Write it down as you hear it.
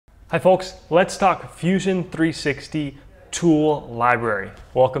Hi folks, let's talk Fusion 360 tool library.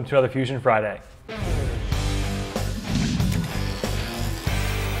 Welcome to another Fusion Friday.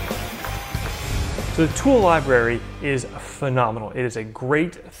 So the tool library is phenomenal. It is a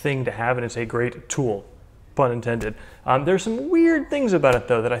great thing to have and it's a great tool, pun intended. There's some weird things about it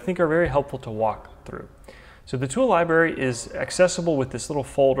though that I think are very helpful to walk through. So the tool library is accessible with this little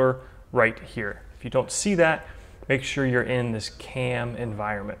folder right here. If you don't see that, make sure you're in this CAM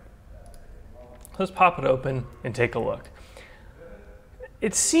environment. Let's pop it open and take a look.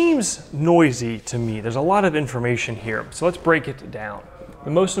 It seems noisy to me. There's a lot of information here, so let's break it down.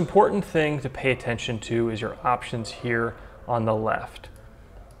 The most important thing to pay attention to is your options here on the left.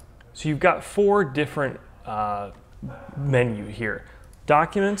 So you've got four different menu here.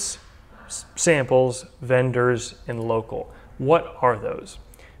 Documents, samples, vendors, and local. What are those?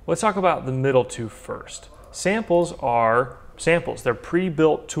 Let's talk about the middle two first. Samples are samples. They're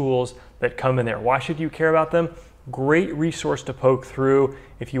pre-built tools that come in there. Why should you care about them? Great resource to poke through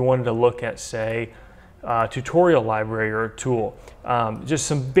if you wanted to look at, say, a tutorial library or a tool. Just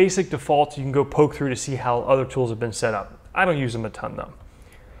some basic defaults you can go poke through to see how other tools have been set up. I don't use them a ton though.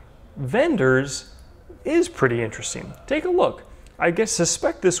 Vendors is pretty interesting. Take a look. I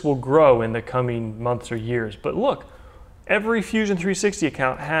suspect this will grow in the coming months or years, but look, every Fusion 360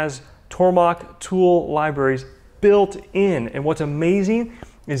 account has Tormach tool libraries built in. And what's amazing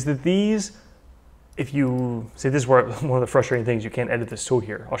is that these, if you say, this is where one of the frustrating things, you can't edit this tool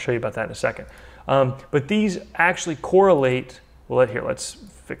here. I'll show you about that in a second. But these actually correlate. Well, let's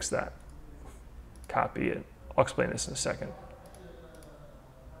fix that. Copy it. I'll explain this in a second.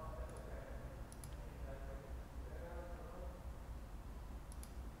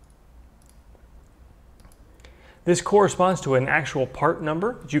 This corresponds to an actual part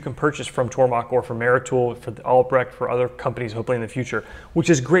number that you can purchase from Tormach or from Meritool, for Albrecht, for other companies hopefully in the future, which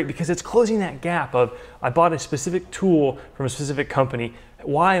is great because it's closing that gap of, I bought a specific tool from a specific company.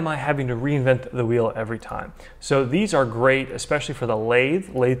 Why am I having to reinvent the wheel every time? So these are great, especially for the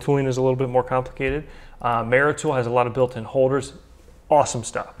lathe. Lathe tooling is a little bit more complicated. Meritool has a lot of built-in holders. Awesome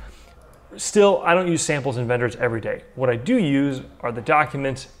stuff. Still, I don't use samples and vendors every day. What I do use are the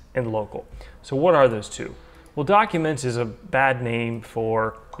documents and local. So what are those two? Well, documents is a bad name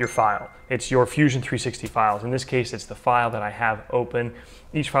for your file. It's your Fusion 360 files. In this case, it's the file that I have open.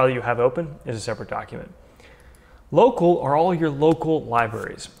 Each file that you have open is a separate document. Local are all your local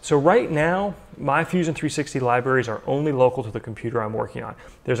libraries. So right now, my Fusion 360 libraries are only local to the computer I'm working on.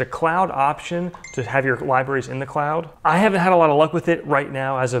 There's a cloud option to have your libraries in the cloud. I haven't had a lot of luck with it right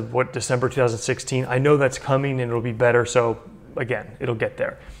now as of December 2016. I know that's coming and it'll be better, so again, it'll get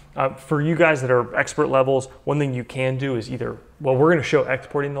there. For you guys that are expert levels, one thing you can do is either, well, we're going to show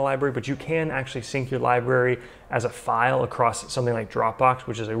exporting the library, but you can actually sync your library as a file across something like Dropbox,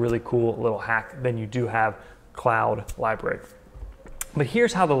 which is a really cool little hack. Then you do have cloud library. But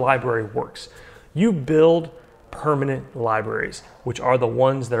here's how the library works. You build permanent libraries, which are the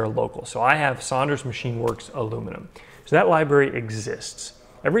ones that are local. So I have Saunders Machine Works Aluminum. So that library exists.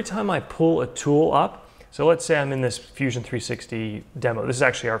 Every time I pull a tool up, so let's say I'm in this Fusion 360 demo. This is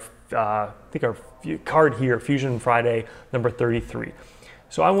actually our, I think our card here, Fusion Friday number 33.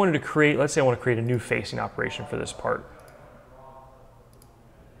 So I wanted to create, let's say I want to create a new facing operation for this part.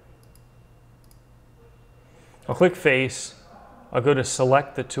 I'll click face, I'll go to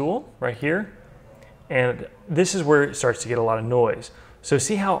select the tool right here, and this is where it starts to get a lot of noise. So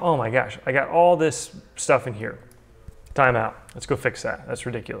see how, oh my gosh, I got all this stuff in here. Timeout, let's go fix that, that's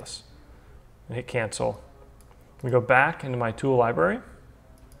ridiculous. And hit cancel. We go back into my tool library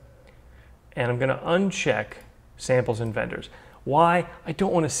and I'm going to uncheck samples and vendors. Why? I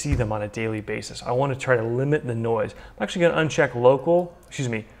don't want to see them on a daily basis. I want to try to limit the noise. I'm actually going to uncheck local, excuse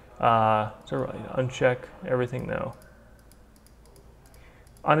me, uncheck everything now.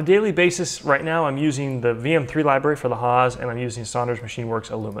 On a daily basis right now I'm using the VM3 library for the Haas and I'm using Saunders Machine Works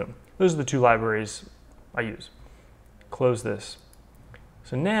Aluminum. Those are the two libraries I use. Close this.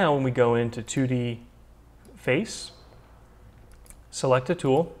 So now when we go into 2D face, select a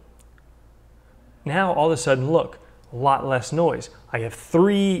tool, now all of a sudden look, a lot less noise. I have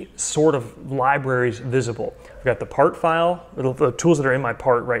three sort of libraries visible. I've got the part file, the tools that are in my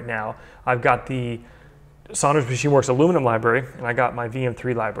part right now. I've got the Saunders Machine Works Aluminum library, and I got my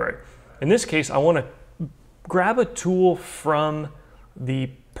VM3 library. In this case, I want to grab a tool from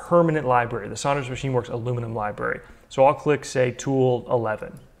the permanent library, the Saunders Machine Works Aluminum library. So I'll click, say, tool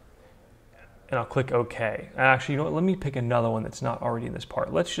 11, and I'll click OK. Actually, you know what? Let me pick another one that's not already in this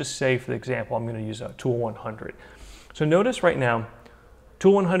part. Let's just say, for example, I'm going to use a tool 100. So notice right now,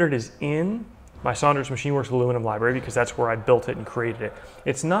 tool 100 is in my Saunders Machine Works aluminum library because that's where I built it and created it.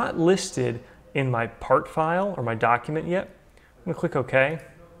 It's not listed in my part file or my document yet. I'm gonna click OK.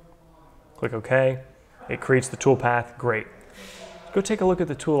 Click OK. It creates the tool path, great. Go take a look at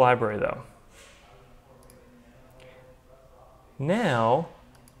the tool library though. Now,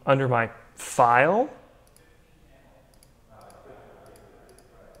 under my file,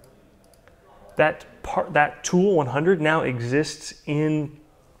 that tool 100 now exists in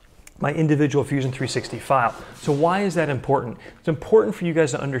my individual Fusion 360 file. So why is that important? It's important for you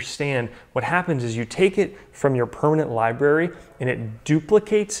guys to understand what happens is you take it from your permanent library and it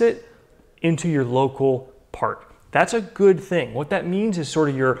duplicates it into your local part. That's a good thing. What that means is sort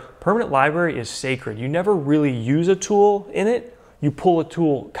of your permanent library is sacred. You never really use a tool in it. You pull a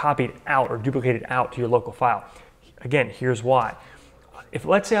tool copied out or duplicated out to your local file. Again, here's why. If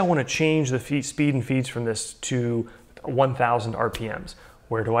let's say I want to change the speed and feeds from this to 1000 RPMs,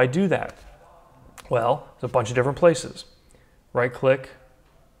 where do I do that? Well, there's a bunch of different places. Right click,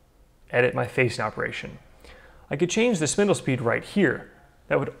 edit my facing operation. I could change the spindle speed right here.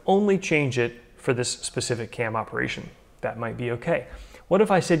 That would only change it for this specific cam operation. That might be okay. What if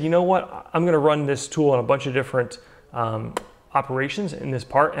I said, you know what, I'm gonna run this tool on a bunch of different operations in this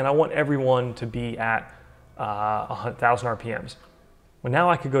part and I want everyone to be at 1000 RPMs. Well,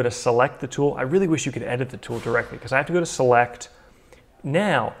 now I could go to select the tool. I really wish you could edit the tool directly because I have to go to select.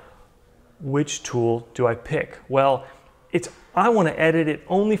 Now, which tool do I pick? Well, I want to edit it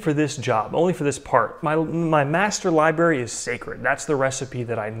only for this job, only for this part. My master library is sacred. That's the recipe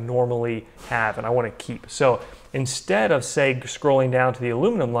that I normally have and I want to keep. So instead of, say, scrolling down to the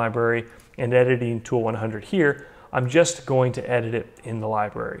aluminum library and editing tool 100 here, I'm just going to edit it in the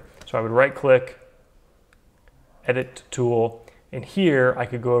library. So I would right click, edit tool, and here I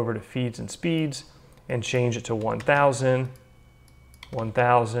could go over to feeds and speeds and change it to 1000,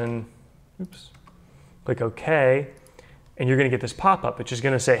 1000, oops, click OK. And you're gonna get this pop-up, which is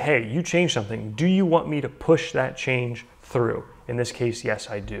gonna say, hey, you changed something. Do you want me to push that change through? In this case, yes,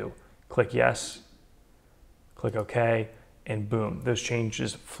 I do. Click yes, click OK, and boom, those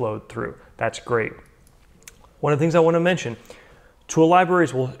changes flowed through. That's great. One of the things I wanna mention, tool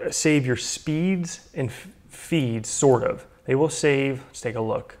libraries will save your speeds and feeds, sort of. They will save, let's take a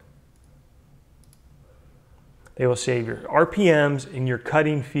look. They will save your RPMs and your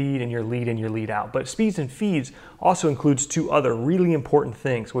cutting feed and your lead out. But speeds and feeds also includes two other really important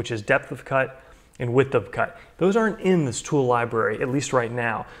things, which is depth of cut and width of cut. Those aren't in this tool library, at least right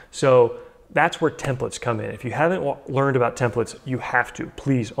now. So that's where templates come in. If you haven't learned about templates, you have to.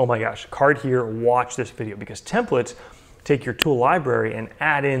 Please, oh my gosh, card here, watch this video because templates take your tool library and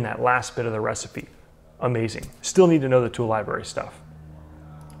add in that last bit of the recipe. Amazing. Still need to know the tool library stuff.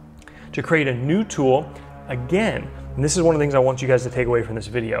 To create a new tool, again, and this is one of the things I want you guys to take away from this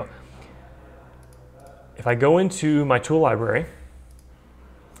video. If I go into my tool library,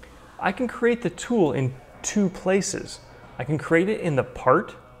 I can create the tool in two places. I can create it in the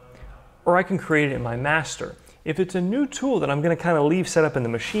part, or I can create it in my master. If it's a new tool that I'm gonna kind of leave set up in the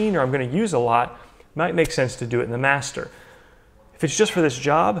machine or I'm gonna use a lot, it might make sense to do it in the master. If it's just for this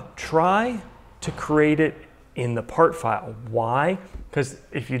job, try to create it in the part file. Why? Because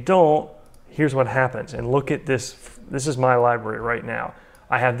if you don't, here's what happens. And look at this. This is my library right now.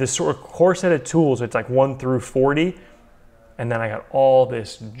 I have this sort of core set of tools. It's like 1 through 40. And then I got all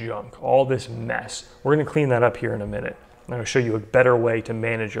this junk, all this mess. We're gonna clean that up here in a minute. I'm gonna show you a better way to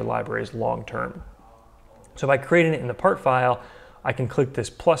manage your libraries long term. So by creating it in the part file, I can click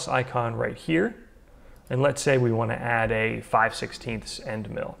this plus icon right here. And let's say we wanna add a 5/16 end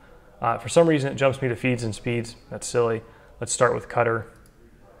mill. For some reason, it jumps me to feeds and speeds. That's silly. Let's start with cutter.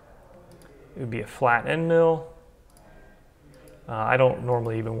 It would be a flat end mill. I don't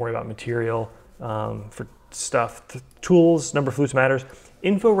normally even worry about material for stuff. Tools, number of flutes matters.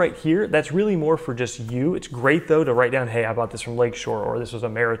 Info right here, that's really more for just you. It's great though to write down, hey, I bought this from Lakeshore, or this was a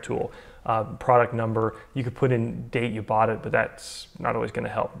Meritool. Product number, you could put in date you bought it, but that's not always gonna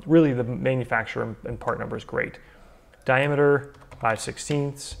help. Really, the manufacturer and part number is great. Diameter,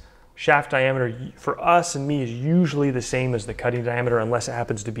 5/16. Shaft diameter for us and me is usually the same as the cutting diameter unless it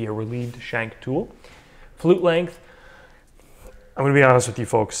happens to be a relieved shank tool. Flute length, I'm gonna be honest with you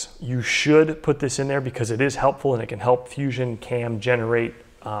folks, you should put this in there because it is helpful and it can help Fusion Cam generate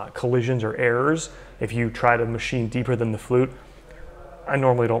collisions or errors if you try to machine deeper than the flute. I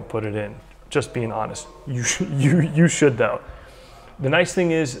normally don't put it in, just being honest. You should though. The nice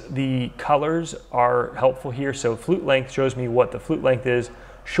thing is the colors are helpful here. So flute length shows me what the flute length is.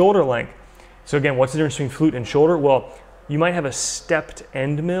 Shoulder length. So again, what's the difference between flute and shoulder? Well, you might have a stepped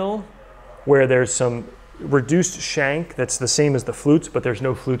end mill where there's some reduced shank that's the same as the flutes, but there's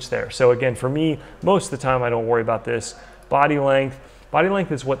no flutes there. So again, for me, most of the time I don't worry about this. Body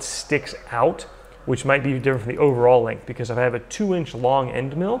length is what sticks out, which might be different from the overall length, because if I have a 2-inch long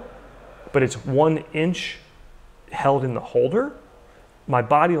end mill, but it's 1 inch held in the holder, my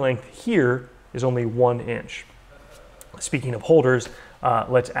body length here is only 1 inch. Speaking of holders,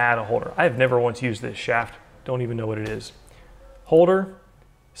 let's add a holder. I have never once used this shaft, don't even know what it is. Holder,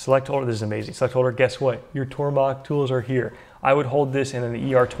 select holder, this is amazing. Select holder, guess what? Your Tormach tools are here. I would hold this in an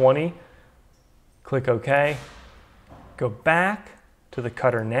ER20, click OK, go back to the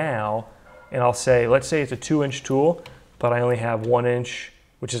cutter now, and I'll say, let's say it's a 2-inch tool, but I only have 1 inch,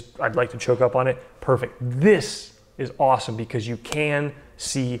 which is, I'd like to choke up on it. Perfect. This is awesome because you can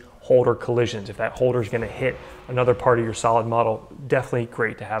see holder collisions. If that holder is going to hit another part of your solid model, definitely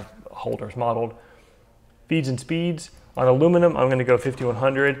great to have holders modeled. Feeds and speeds. On aluminum, I'm going to go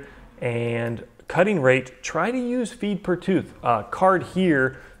 5100, and cutting rate, try to use feed per tooth. Card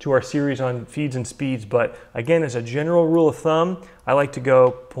here to our series on feeds and speeds, but again, as a general rule of thumb, I like to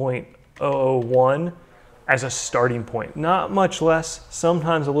go 0.001 as a starting point. Not much less,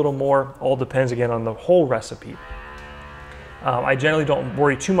 sometimes a little more, all depends again on the whole recipe. I generally don't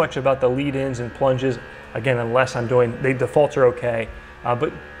worry too much about the lead-ins and plunges, again, unless I'm doing, the defaults are okay.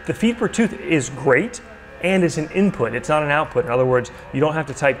 But the feed per tooth is great, and it's an input, it's not an output. In other words, you don't have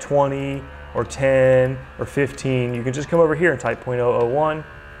to type 20 or 10 or 15. You can just come over here and type 0.001,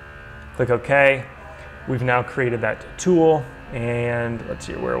 click OK. We've now created that tool, and let's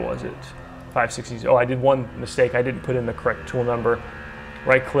see, where was it? 560, oh, I did one mistake. I didn't put in the correct tool number.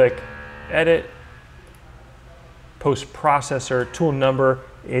 Right click, edit, post processor, tool number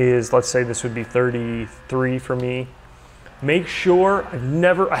is, let's say this would be 33 for me. Make sure,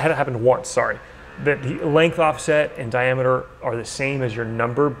 I had it happen once, sorry, that the length offset and diameter are the same as your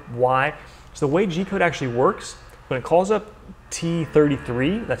number. Why? So the way G-code actually works, when it calls up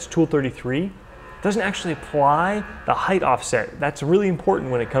T33, that's tool 33, it doesn't actually apply the height offset. That's really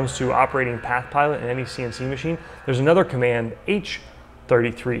important when it comes to operating PathPilot in any CNC machine. There's another command,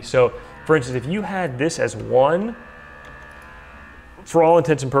 H33. So for instance, if you had this as 1, for all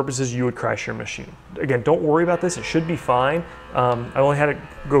intents and purposes, you would crash your machine. Again, don't worry about this, it should be fine. I only had it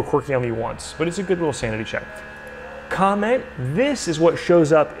go quirky on me once, but it's a good little sanity check. Comment, this is what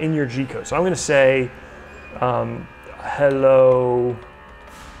shows up in your G-code. So I'm gonna say, hello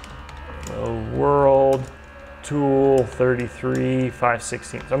world, tool 33,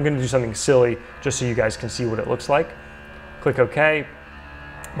 5/16. So I'm gonna do something silly just so you guys can see what it looks like. Click OK,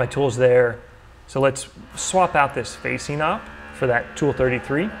 my tool's there. So let's swap out this facing op for that tool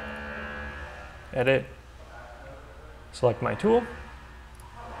 33. Edit, select my tool,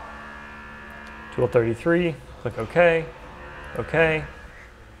 tool 33, click OK, OK,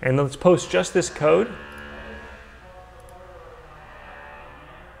 and let's post just this code.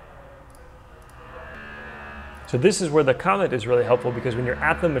 So this is where the comment is really helpful, because when you're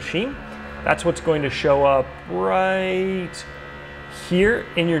at the machine, that's what's going to show up right here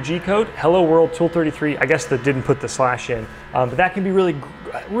in your G-code. Hello world tool 33. I guess that didn't put the slash in, but that can be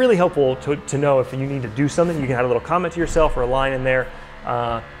really helpful to know if you need to do something. You can add a little comment to yourself or a line in there,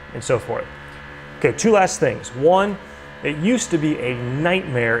 and so forth. Okay, 2 last things. One, it used to be a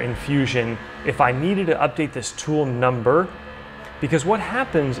nightmare in Fusion if I needed to update this tool number, because what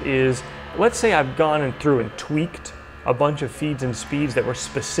happens is, let's say I've gone through and tweaked a bunch of feeds and speeds that were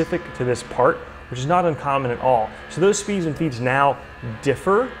specific to this part, which is not uncommon at all. So those speeds and feeds now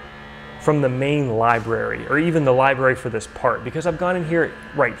differ from the main library, or even the library for this part, because I've gone in here,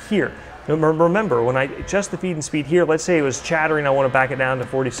 right here. Remember, when I adjust the feed and speed here, let's say it was chattering, I want to back it down to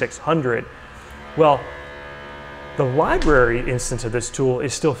 4600. Well, the library instance of this tool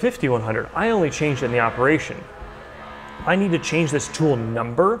is still 5100. I only changed it in the operation. I need to change this tool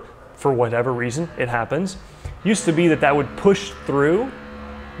number for whatever reason, it happens. Used to be that would push through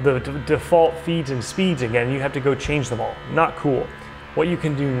the default feeds and speeds again. You have to go change them all. Not cool. What you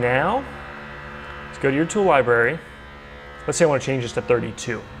can do now is go to your tool library. Let's say I want to change this to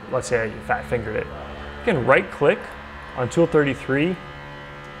 32. Let's say I fat fingered it. You can right click on tool 33,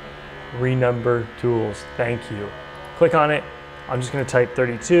 renumber tools. Thank you. Click on it. I'm just going to type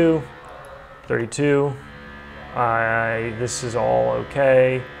 32, 32. This is all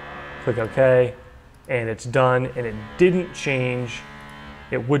okay. Click OK, and it's done, and it didn't change.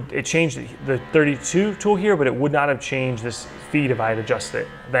 It changed the 32 tool here, but it would not have changed this feed if I had adjusted it.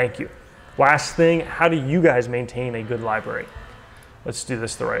 Thank you. Last thing, how do you guys maintain a good library? Let's do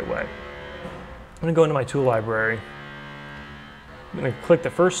this the right way. I'm gonna go into my tool library. I'm gonna click the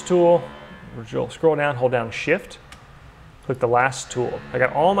first tool, scroll down, hold down Shift, click the last tool. I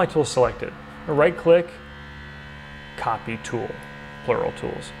got all my tools selected. Right click, copy tool, plural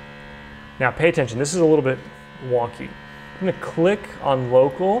tools. Now pay attention, this is a little bit wonky. I'm gonna click on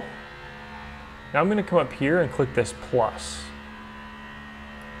local. Now I'm gonna come up here and click this plus.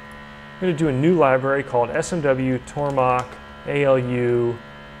 I'm gonna do a new library called SMW Tormach ALU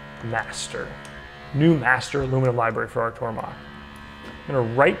Master. New master aluminum library for our Tormach. I'm gonna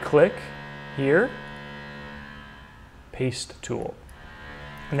right click here, paste tool.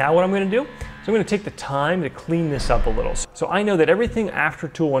 Now what I'm gonna do is I'm gonna take the time to clean this up a little. So I know that everything after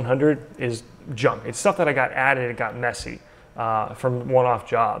tool 100 is junk. It's stuff that I got added, it got messy from one-off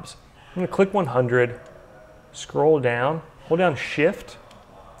jobs. I'm gonna click 100, scroll down, hold down shift,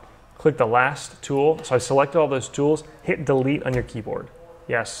 click the last tool. So I selected all those tools, hit delete on your keyboard.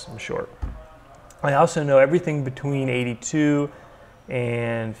 Yes, I'm short. I also know everything between 82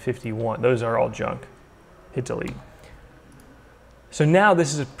 and 51. Those are all junk. Hit delete. So now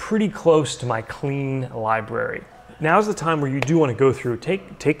this is pretty close to my clean library. Now's the time where you do want to go through,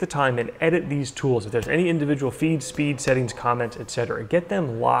 take the time and edit these tools. If there's any individual feed, speed, settings, comments, etc., get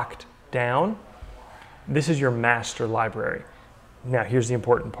them locked down. This is your master library. Now here's the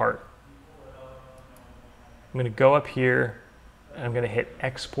important part. I'm going to go up here and I'm going to hit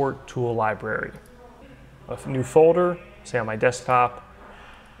export tool library. A new folder, say on my desktop,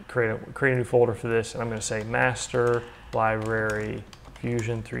 create a new folder for this, and I'm going to say master library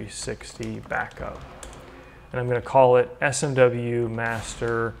Fusion 360 backup. And I'm going to call it SMW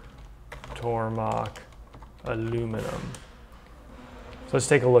Master Tormach Aluminum. So let's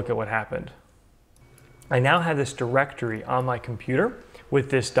take a look at what happened. I now have this directory on my computer with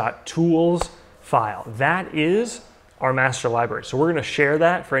this .tools file. That is our master library. So we're going to share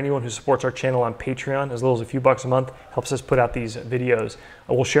that for anyone who supports our channel on Patreon. As little as a few bucks a month, helps us put out these videos.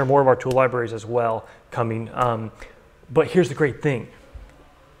 We'll share more of our tool libraries as well coming. But here's the great thing.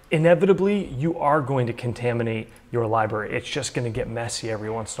 Inevitably, you are going to contaminate your library. It's just going to get messy every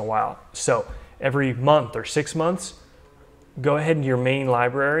once in a while. So every month or 6 months, go ahead into your main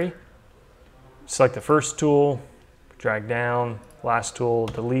library, select the first tool, drag down, last tool,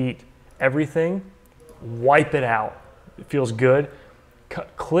 delete everything, wipe it out. It feels good.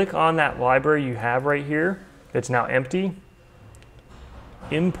 Click on that library you have right here that's now empty,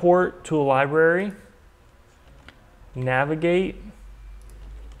 import to a library, navigate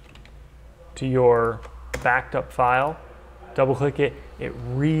to your backed up file, double click it, it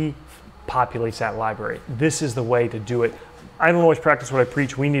repopulates that library. This is the way to do it. I don't always practice what I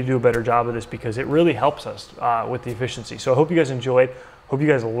preach. We need to do a better job of this because it really helps us with the efficiency. So I hope you guys enjoyed. Hope you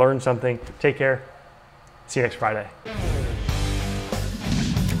guys learned something. Take care. See you next Friday.